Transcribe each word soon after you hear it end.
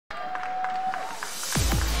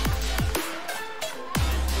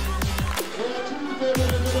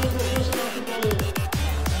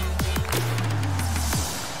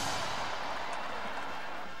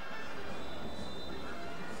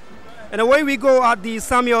away we go at the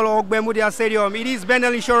Samuel Ogbemudia Stadium. It is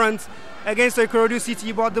Bendel Insurance against the Ikorodu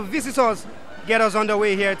City, but the visitors get us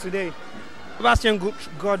underway here today. Sebastian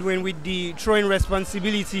Godwin with the throwing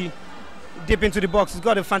responsibility deep into the box. He's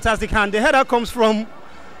got a fantastic hand. The header comes from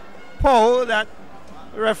Paul. That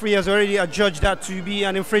referee has already adjudged that to be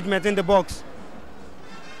an infringement in the box.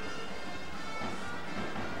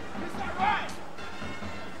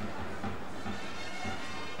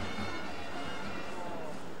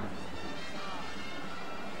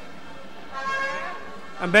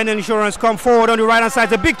 And Bendel Insurance come forward on the right hand side.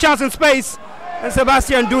 It's a big chance in space. And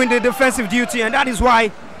Sebastian doing the defensive duty, and that is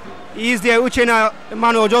why he is there. Uchenna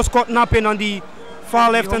Emmanuel just caught napping on the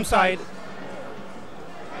far left hand side.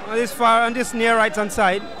 On this near right hand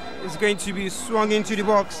side is going to be swung into the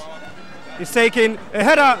box. He's taking a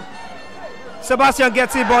header. Sebastian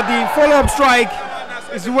gets it, but the follow-up strike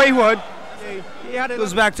is wayward. He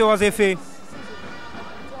goes back towards Efe.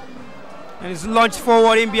 And it's launched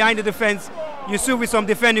forward in behind the defense. Yusuf with some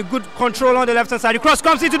defending, good control on the left hand side. The cross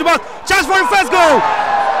comes into the box, chance for the first goal,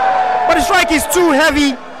 but the strike is too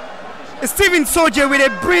heavy. Steven Soje with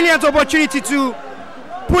a brilliant opportunity to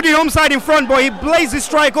put the home side in front, but he blazed the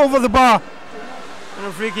strike over the bar. And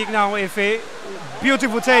a free kick now, Efe.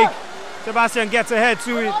 Beautiful take. Sebastian gets ahead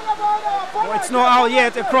to it. Oh, it's not out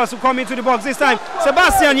yet. A cross will come into the box this time.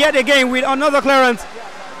 Sebastian yet again with another clearance,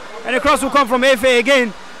 and the cross will come from Efe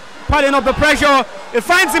again. Piling up the pressure. It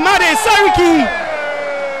finds Imade Sariki.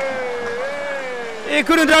 He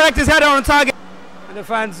couldn't direct his header on target. And the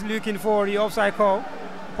fans looking for the offside call.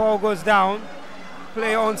 Paul goes down.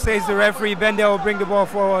 Play on, says the referee. Bendel will bring the ball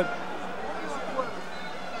forward.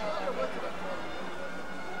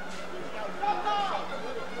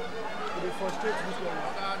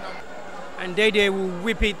 And Dede will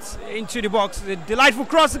whip it into the box. The delightful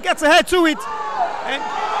cross gets ahead to it. And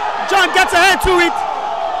John gets ahead to it.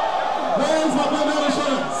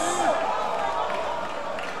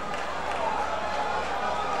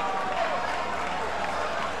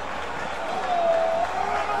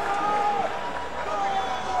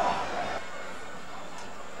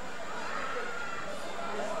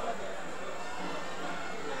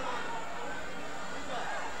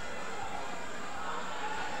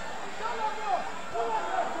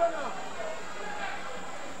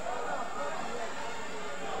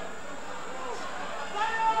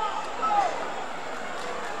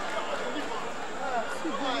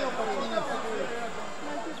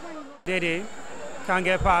 Dede can't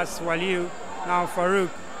get past Waliu. Now Farouk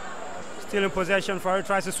still in possession. Farouk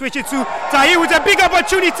tries to switch it to Tahir with a big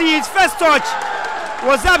opportunity. His first touch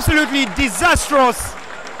was absolutely disastrous,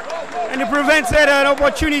 and he prevented an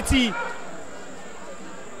opportunity.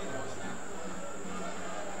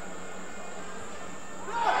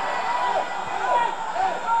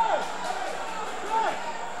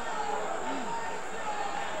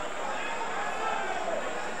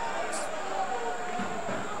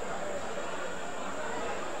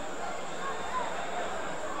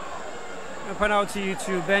 Penalty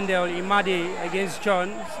to Bendel, Imade against John.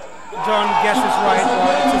 John gets this right,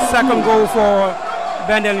 but it's a second goal for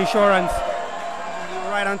Bendel Insurance.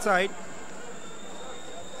 Right hand side.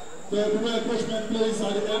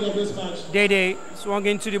 Dede swung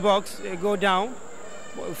into the box, they go down.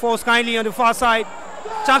 Falls kindly on the far side.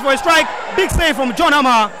 Chance for a strike, big save from John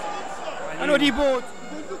Hammer. And Odibo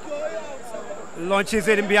launches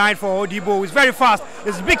it in behind for Odibo. It's very fast.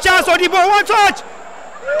 It's a big chance for Odibo, one touch!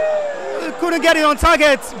 Couldn't get it on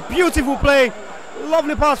target. Beautiful play.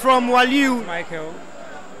 Lovely pass from Waliu. Michael.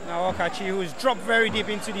 Now Okachi, who is dropped very deep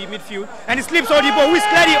into the midfield. And he slips Odibo, who is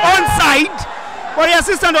clearly onside. But the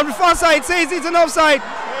assistant on the far side says it's an offside.